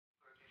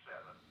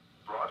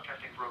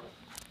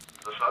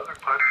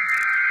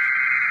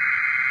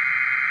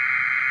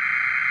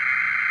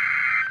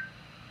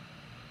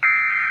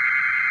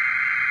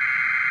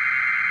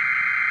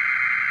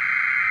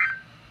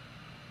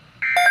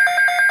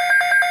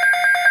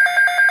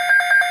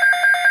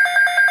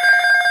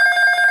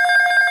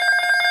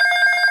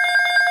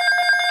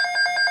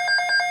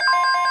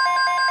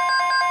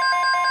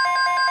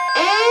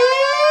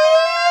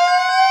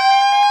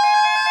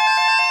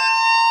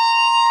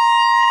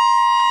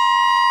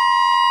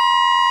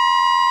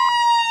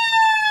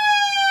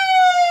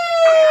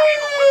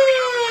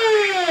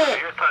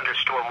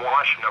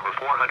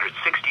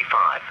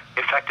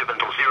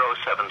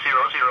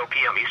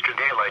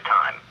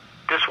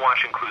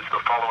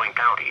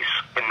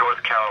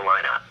North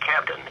Carolina,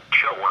 Camden,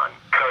 Chowan,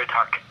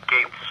 Currituck,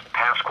 Gates,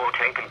 Pasco,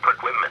 Tank, and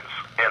Perquimans,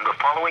 and the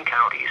following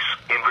counties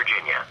in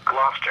Virginia: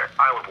 Gloucester,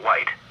 Isle of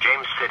Wight,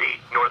 James City,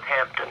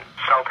 Northampton,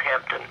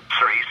 Southampton,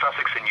 Surrey,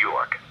 Sussex, and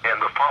York,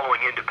 and the following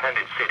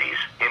independent cities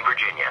in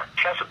Virginia: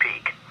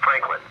 Chesapeake,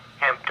 Franklin,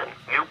 Hampton,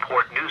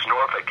 Newport News,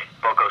 Norfolk,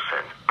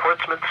 Bocosin,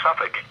 Portsmouth,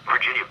 Suffolk,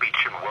 Virginia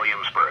Beach, and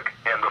Williamsburg,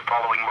 and the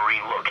following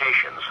marine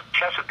locations: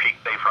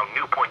 Chesapeake Bay from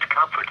New Point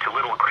Comfort to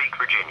Little Creek,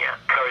 Virginia;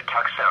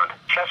 Currituck Sound,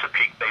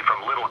 Chesapeake Bay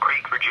from Little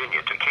Creek,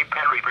 Virginia to Cape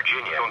Henry,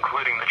 Virginia,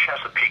 including the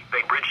Chesapeake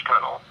Bay Bridge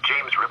Tunnel;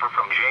 James River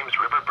from James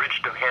River Bridge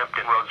to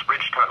Hampton Roads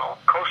Bridge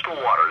Tunnel; coastal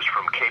waters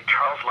from Cape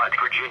Charles Light,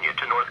 Virginia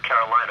to North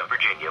Carolina,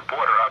 Virginia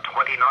border out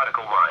 20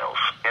 nautical miles,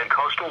 and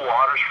coastal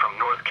waters from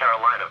North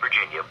Carolina,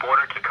 Virginia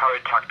border to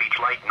Currituck Beach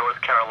Light,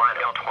 North Carolina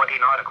out 20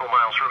 nautical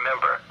miles.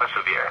 Remember, a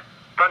severe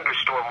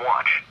thunderstorm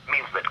watch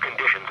means that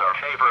conditions are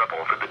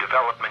favorable for the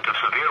development of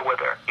severe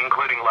weather,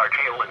 including large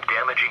hail and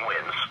damaging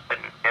winds,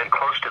 and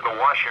close to the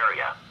wash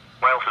area.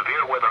 While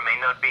severe weather may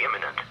not be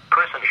imminent,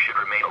 persons should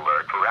remain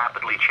alert for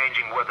rapidly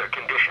changing weather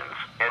conditions,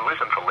 and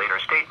listen for later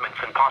statements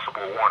and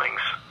possible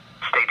warnings.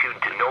 Stay tuned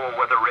to NOAA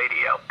Weather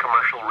Radio,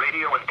 commercial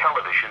radio and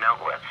television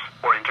outlets,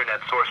 or internet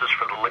sources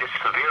for the latest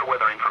severe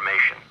weather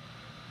information.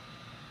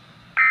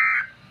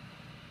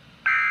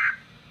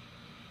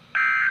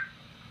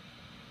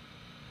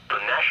 The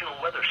National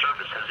Weather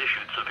Service has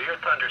issued severe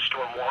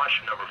thunderstorm watch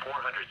number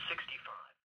 460.